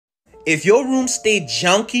If your room stay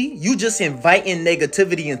junky, you just inviting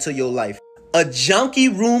negativity into your life. A junky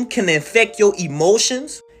room can infect your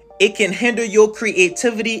emotions, it can hinder your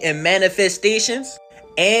creativity and manifestations,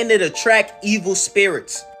 and it attract evil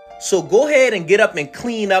spirits. So go ahead and get up and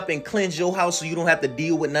clean up and cleanse your house so you don't have to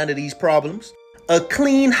deal with none of these problems. A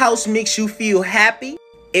clean house makes you feel happy,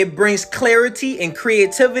 it brings clarity and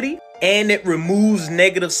creativity, and it removes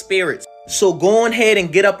negative spirits. So go on ahead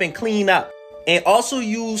and get up and clean up. And also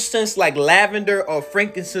use scents like lavender or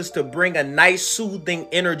frankincense to bring a nice soothing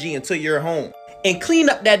energy into your home. And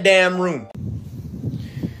clean up that damn room.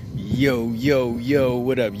 Yo,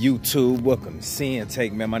 what up YouTube? Welcome to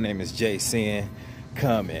Sinn-Take, man. My name is Jay Sin,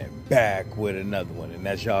 coming back with another one. And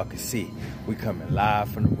as y'all can see, we coming live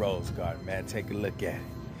from the Rose Garden, man. Take a look at it.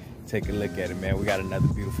 Take a look at it, man. We got another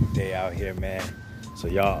beautiful day out here, man. So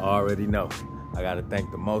y'all already know. I gotta thank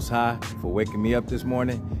the Most High for waking me up this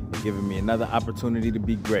morning and giving me another opportunity to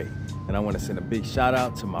be great. And I want to send a big shout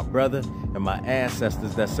out to my brother and my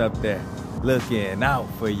ancestors that's up there looking out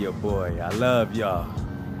for your boy. I love y'all.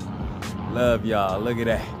 Love y'all. Look at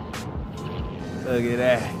that. Look at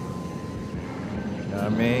that. You know what I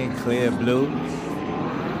mean? Clear blue.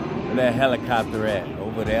 Where that helicopter at?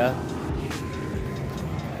 Over there.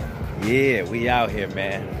 Yeah, we out here,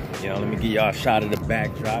 man. You know, let me give y'all a shot of the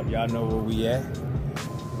backdrop. Y'all know where we at.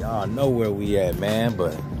 Y'all know where we at, man.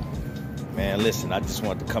 But, man, listen, I just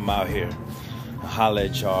want to come out here and holler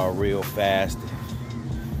at y'all real fast.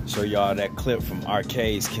 Show y'all that clip from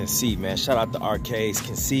Arcades Can See, man. Shout out to Arcades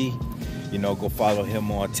Can See. You know, go follow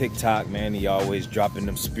him on TikTok, man. He always dropping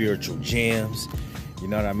them spiritual gems. You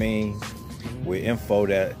know what I mean? With info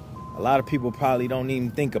that a lot of people probably don't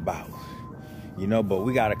even think about. You know, but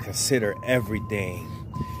we got to consider everything.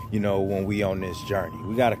 You know, when we on this journey,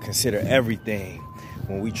 we got to consider everything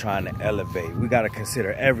when we trying to elevate. We got to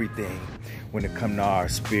consider everything when it come to our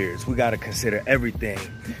spirits. We got to consider everything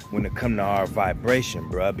when it come to our vibration,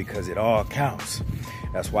 bruh, because it all counts.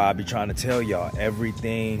 That's why I be trying to tell y'all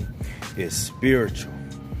everything is spiritual.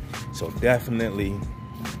 So definitely,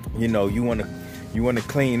 you know, you want to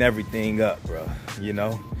clean everything up, bruh. You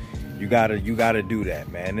know, you gotta do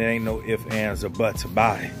that, man. There ain't no ifs, ands, or buts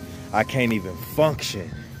about it. I can't even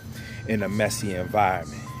function in a messy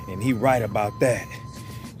environment, and he right about that.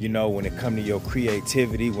 You know, when it come to your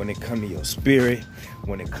creativity, when it come to your spirit,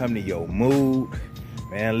 when it come to your mood,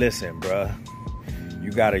 man, listen, bruh, you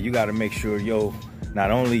gotta make sure not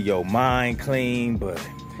only your mind clean, but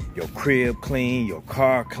your crib clean, your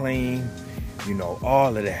car clean, you know,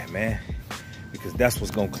 all of that, man, because that's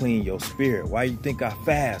what's gonna clean your spirit. Why you think I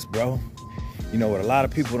fast, bro? You know, what a lot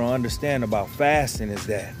of people don't understand about fasting is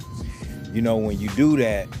that, you know, when you do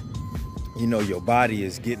that, you know, your body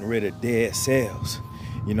is getting rid of dead cells.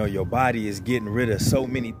 You know, your body is getting rid of so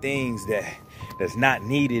many things that's not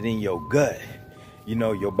needed in your gut. You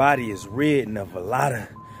know, your body is rid of a lot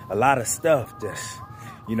of stuff that's,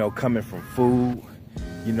 you know, coming from food,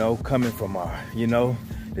 you know, coming from our, you know,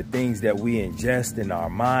 the things that we ingest in our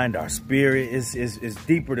mind, our spirit is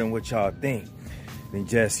deeper than what y'all think. Than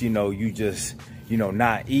just, you know,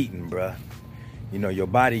 not eating, bruh. You know, your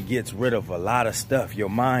body gets rid of a lot of stuff. Your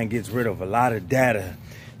mind gets rid of a lot of data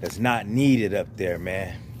that's not needed up there,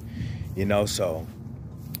 man. You know, so,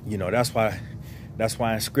 you know, that's why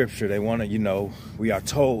in scripture they want to, you know, we are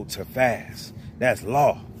told to fast. That's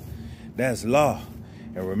law. That's law.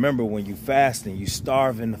 And remember, when you fasting, you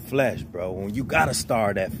starve in the flesh, bro. When you got to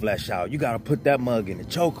starve that flesh out, you got to put that mug in the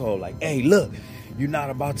chokehold like, hey, look, you're not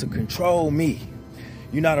about to control me.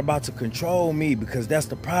 You're not about to control me, because that's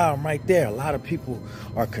the problem right there. A lot of people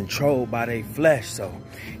are controlled by their flesh. So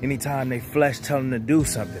anytime they flesh tell them to do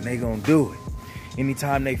something, they gonna do it.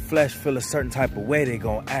 Anytime they flesh feel a certain type of way, they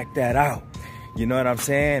gonna act that out. You know what I'm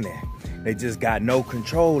saying? And they just got no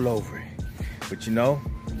control over it. But you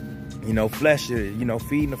know, flesh, you know,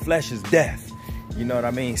 feeding the flesh is death. You know what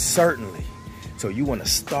I mean? Certainly. So you want to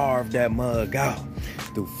starve that mug out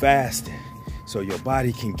through fasting, so your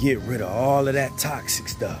body can get rid of all of that toxic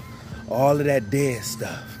stuff, all of that dead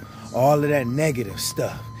stuff, all of that negative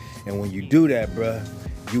stuff. And when you do that, bruh,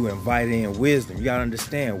 you invite in wisdom. You gotta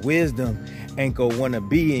understand, wisdom ain't gonna wanna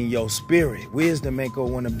be in your spirit. Wisdom ain't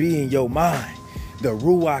gonna wanna be in your mind. The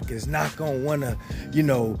Ruach is not gonna wanna, you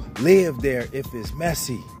know, live there if it's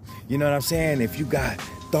messy. You know what I'm saying? If you got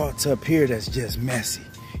thoughts up here that's just messy,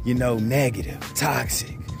 you know, negative,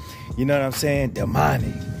 toxic, you know what I'm saying?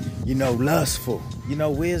 Demonic. You know, lustful. You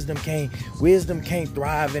know, wisdom can't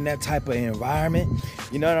thrive in that type of environment.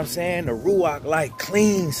 You know what I'm saying? The Ruach like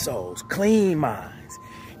clean souls, clean minds.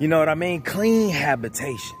 You know what I mean? Clean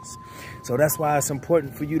habitations. So that's why it's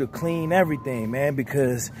important for you to clean everything, man,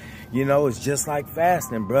 because, you know, it's just like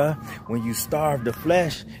fasting, bruh. When you starve the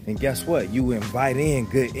flesh, and guess what? You invite in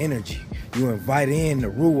good energy. You invite in the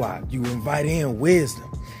ruach. You invite in wisdom.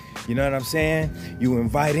 You know what I'm saying? You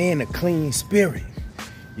invite in a clean spirit,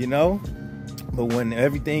 you know? But when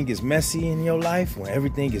everything is messy in your life, when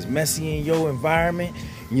everything is messy in your environment,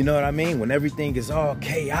 you know what I mean? When everything is all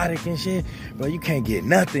chaotic and shit, bro, you can't get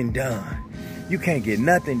nothing done. You can't get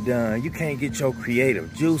nothing done. You can't get your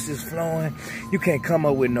creative juices flowing. You can't come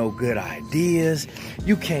up with no good ideas.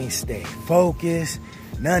 You can't stay focused.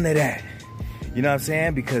 None of that. You know what I'm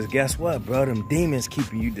saying? Because guess what, bro? Them demons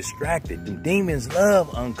keeping you distracted. Them demons love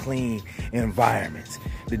unclean environments.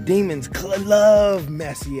 The demons love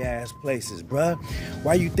messy ass places, bro.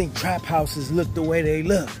 Why you think trap houses look the way they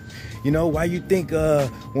look? You know, why you think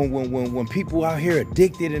when people out here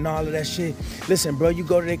addicted and all of that shit? Listen, bro, you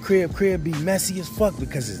go to their crib be messy as fuck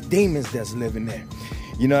because it's demons that's living there.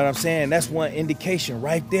 You know what I'm saying? That's one indication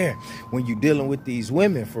right there when you dealing with these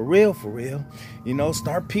women, for real, for real. You know,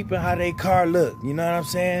 start peeping how they car look. You know what I'm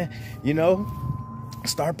saying? You know,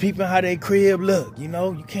 start peeping how they crib look. You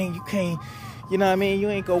know, you can't, you know what I mean? You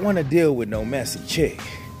ain't gonna want to deal with no messy chick.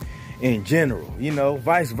 In general, you know,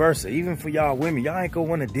 vice versa. Even for y'all women, y'all ain't gonna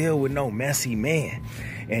want to deal with no messy man.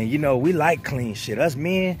 And, you know, we like clean shit. Us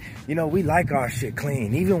men, you know, we like our shit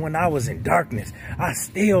clean. Even when I was in darkness, I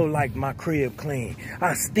still like my crib clean.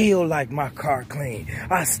 I still like my car clean.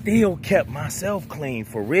 I still kept myself clean,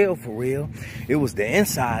 for real, for real. It was the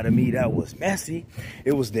inside of me that was messy.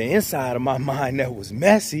 It was the inside of my mind that was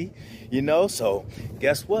messy. You know, so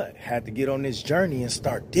guess what? Had to get on this journey and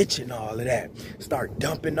start ditching all of that. Start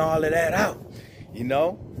dumping all of that out, you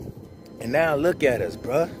know? And now look at us,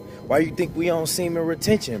 bruh. Why you think we on semen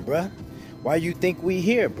retention, bruh? Why you think we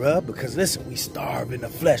here, bruh? Because listen, we starve in the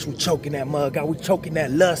flesh. We choking that mug out. We choking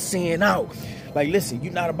that lust sin out. Like, listen,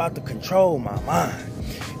 you're not about to control my mind.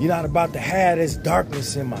 You're not about to have this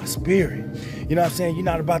darkness in my spirit. You know what I'm saying? You're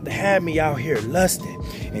not about to have me out here lusting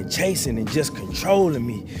and chasing and just controlling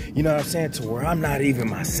me. You know what I'm saying? To where I'm not even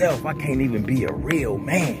myself. I can't even be a real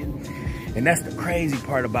man. And that's the crazy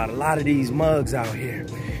part about a lot of these mugs out here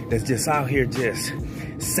that's just out here just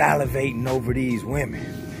salivating over these women.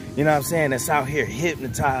 You know what I'm saying? That's out here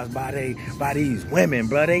hypnotized by these women,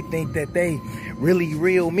 bro. They think that they really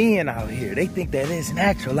real men out here. They think that it's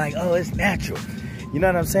natural. Like, oh, it's natural. You know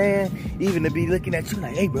what I'm saying? Even to be looking at you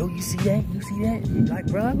like, hey, bro, you see that? You see that? You like,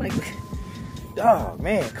 bro, I'm like, dog,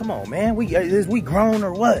 man, come on, man. Is we grown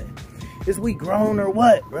or what? Is we grown or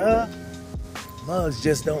what, bro? Mugs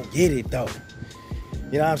just don't get it, though.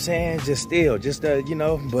 You know what I'm saying? You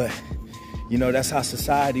know, but, you know, that's how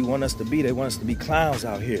society want us to be. They want us to be clowns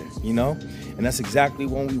out here, you know? And that's exactly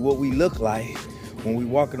what we look like when we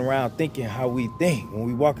walking around thinking how we think. When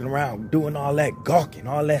we walking around doing all that gawking,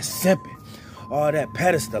 all that simping, all that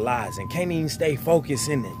pedestalizing. Can't even stay focused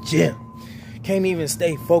in the gym. Can't even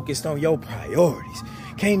stay focused on your priorities.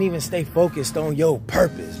 Can't even stay focused on your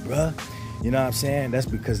purpose, bruh. You know what I'm saying? That's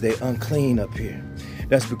because they unclean up here.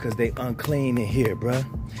 That's because they unclean in here, bruh.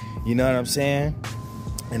 You know what I'm saying?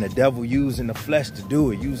 And the devil using the flesh to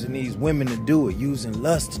do it, using these women to do it, using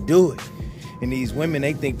lust to do it. And these women,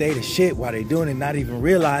 they think they the shit while they doing it, not even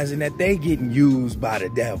realizing that they getting used by the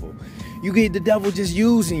devil. You get the devil just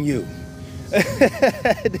using you.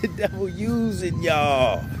 The devil using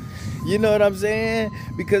y'all. You know what I'm saying?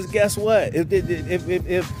 Because guess what? If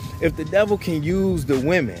the devil can use the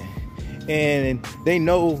women and they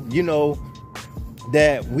know, you know,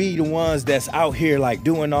 that we the ones that's out here like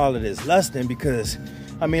doing all of this lusting, because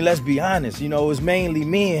I mean, let's be honest, you know, it's mainly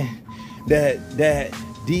men that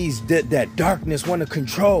darkness want to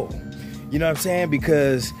control. You know what I'm saying?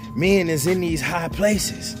 Because men is in these high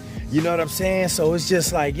places. You know what I'm saying? So it's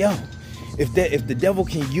just like, yo, if the devil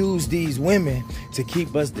can use these women to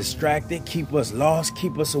keep us distracted, keep us lost,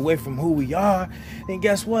 keep us away from who we are, then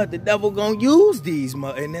guess what? The devil gonna use these,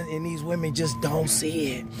 and these women just don't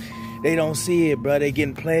see it. They don't see it, bro. They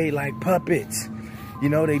getting played like puppets. You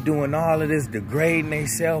know, they doing all of this, degrading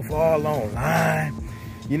themselves all online.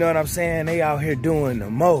 You know what I'm saying? They out here doing the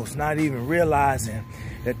most, not even realizing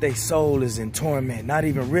that their soul is in torment, not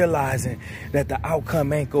even realizing that the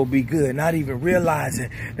outcome ain't gonna be good, not even realizing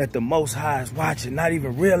that the Most High is watching, not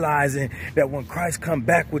even realizing that when Christ come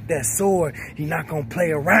back with that sword, he not gonna play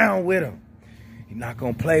around with him. He not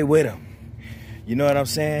gonna play with him. You know what I'm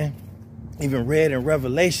saying? Even read in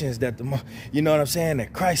Revelations that you know what I'm saying,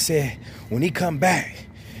 that Christ said when he come back,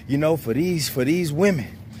 you know, for these women,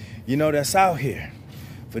 you know, that's out here,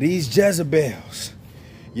 for these Jezebels,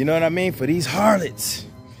 you know what I mean, for these harlots,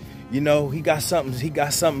 you know, he got something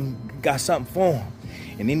for them.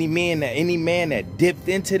 And any man that dipped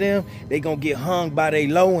into them, they gonna get hung by their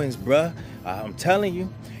low-ends, bruh. I'm telling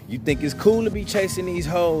you, you think it's cool to be chasing these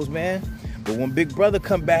hoes, man. But when Big Brother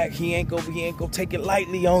come back, he ain't gonna take it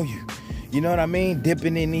lightly on you. You know what I mean?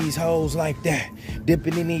 Dipping in these hoes like that.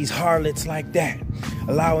 Dipping in these harlots like that.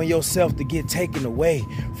 Allowing yourself to get taken away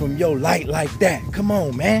from your light like that. Come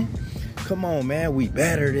on, man. Come on, man. We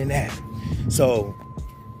better than that. So,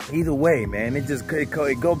 either way, man,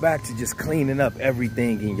 it go back to just cleaning up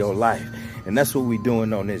everything in your life. And that's what we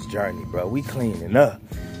doing on this journey, bro. We cleaning up.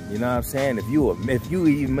 You know what I'm saying?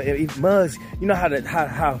 If mugs, you know how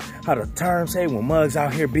the term say when mugs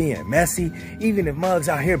out here being messy? Even if mugs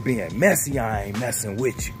out here being messy, I ain't messing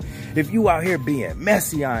with you. If you out here being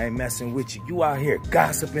messy, I ain't messing with you. You out here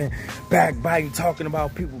gossiping, backbiting, talking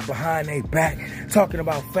about people behind their back, talking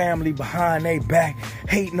about family behind their back,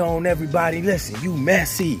 hating on everybody. Listen, you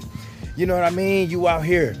messy. You know what I mean? You out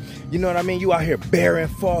here, you know what I mean? You out here bearing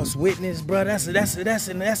false witness, bro. That's in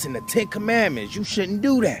the 10 Commandments. You shouldn't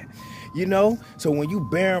do that. You know? So when you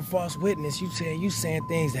bearing false witness, you saying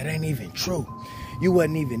things that ain't even true. You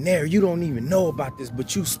wasn't even there. You don't even know about this,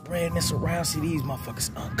 but you spreading this around. See, these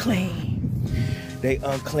motherfuckers unclean. They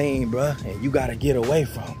unclean, bro, and you gotta get away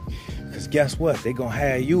from them. Because guess what? They gonna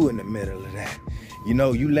have you in the middle of that. You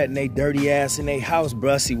know, you letting they dirty ass in their house,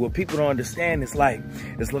 bruh. See, what people don't understand is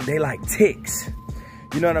they like ticks.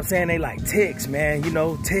 You know what I'm saying? They like ticks, man. You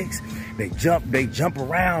know, ticks, they jump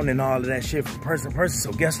around and all of that shit from person to person.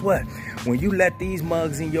 So guess what? When you let these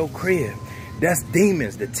mugs in your crib, that's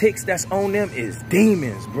demons. The ticks that's on them is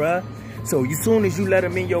demons, bruh. So as soon as you let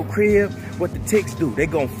them in your crib, what the ticks do? They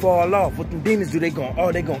gonna fall off. What the demons do? They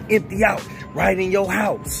gonna empty out right in your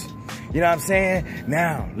house. You know what I'm saying?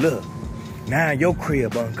 Now, look. Now your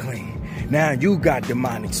crib unclean. Now you got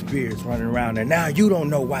demonic spirits running around there. Now you don't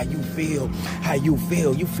know why you feel how you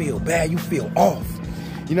feel. You feel bad. You feel off.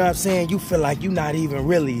 You know what I'm saying? You feel like you're not even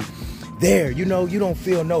really there. You know, you don't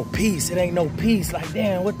feel no peace. It ain't no peace. Like,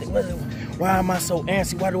 damn, why am I so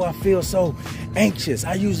antsy? Why do I feel so anxious?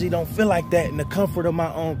 I usually don't feel like that in the comfort of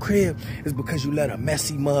my own crib. It's because you let a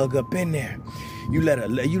messy mug up in there. You let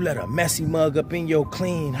a messy mug up in your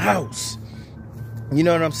clean house. You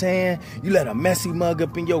know what I'm saying? You let a messy mug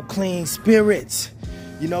up in your clean spirits.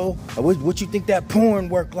 You know, what you think that porn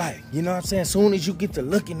work like? You know what I'm saying? As soon as you get to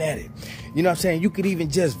looking at it, you know what I'm saying? You could even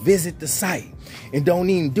just visit the site and don't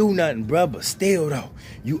even do nothing, bruh. But still, though,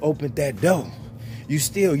 you opened that door. You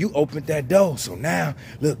opened that door. So now,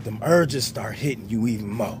 look, them urges start hitting you even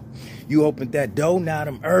more. You opened that door, now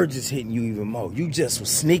them urges hitting you even more. You just was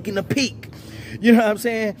sneaking a peek. You know what I'm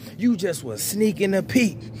saying? You just was sneaking a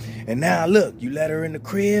peek. And now look, you let her in the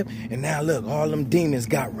crib, and now look, all them demons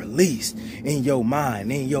got released in your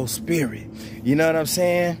mind, in your spirit. You know what I'm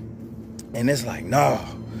saying? And it's like, no,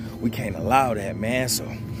 we can't allow that, man. So,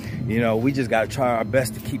 you know, we just got to try our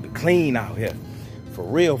best to keep it clean out here. For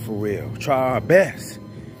real, for real. Try our best.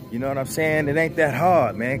 You know what I'm saying? It ain't that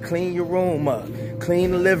hard, man. Clean your room up.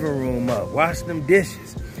 Clean the living room up. Wash them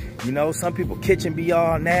dishes. You know, some people kitchen be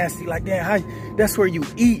all nasty like that. That's where you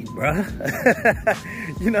eat, bruh.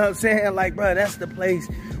 You know what I'm saying? Like, bruh, that's the place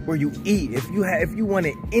where you eat. If you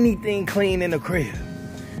wanted anything clean in the crib,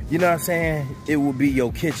 you know what I'm saying? It will be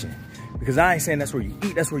your kitchen. Because I ain't saying that's where you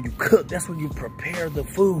eat. That's where you cook. That's where you prepare the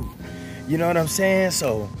food. You know what I'm saying?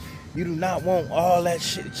 So you do not want all that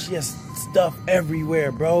shit, just stuff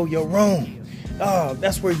everywhere, bro. Your room. Oh,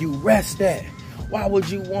 that's where you rest at. Why would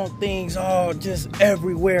you want things all just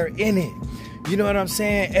everywhere in it? You know what I'm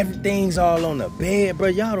saying? Everything's all on the bed, bro.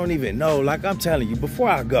 Y'all don't even know. Like I'm telling you, before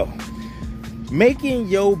I go, making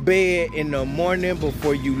your bed in the morning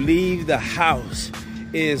before you leave the house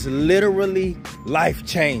is literally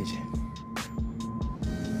life-changing.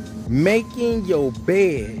 Making your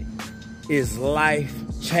bed is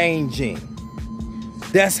life-changing.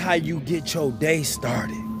 That's how you get your day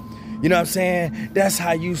started. You know what I'm saying? That's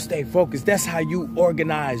how you stay focused. That's how you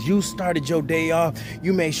organize. You started your day off.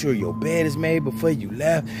 You made sure your bed is made before you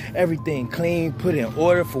left. Everything clean, put in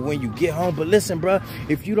order for when you get home. But listen, bro,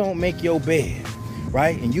 if you don't make your bed,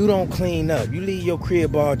 right, and you don't clean up, you leave your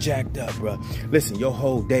crib all jacked up, bro. Listen, your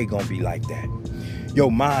whole day gonna be like that.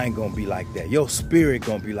 Your mind gonna be like that. Your spirit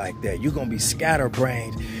gonna be like that. You're gonna be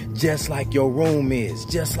scatterbrained just like your room is,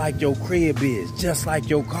 just like your crib is, just like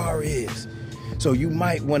your car is. So you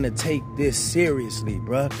might want to take this seriously,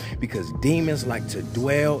 bruh, because demons like to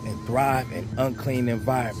dwell and thrive in unclean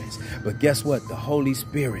environments. But guess what? The Holy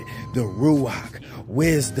Spirit, the Ruach,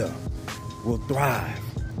 wisdom will thrive,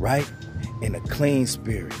 right? In a clean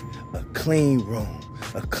spirit, a clean room,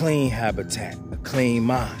 a clean habitat, a clean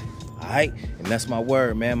mind. All right? And that's my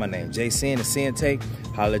word, man. My name is Sinn, the Sinn-Take.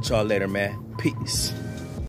 Holla at y'all later, man. Peace.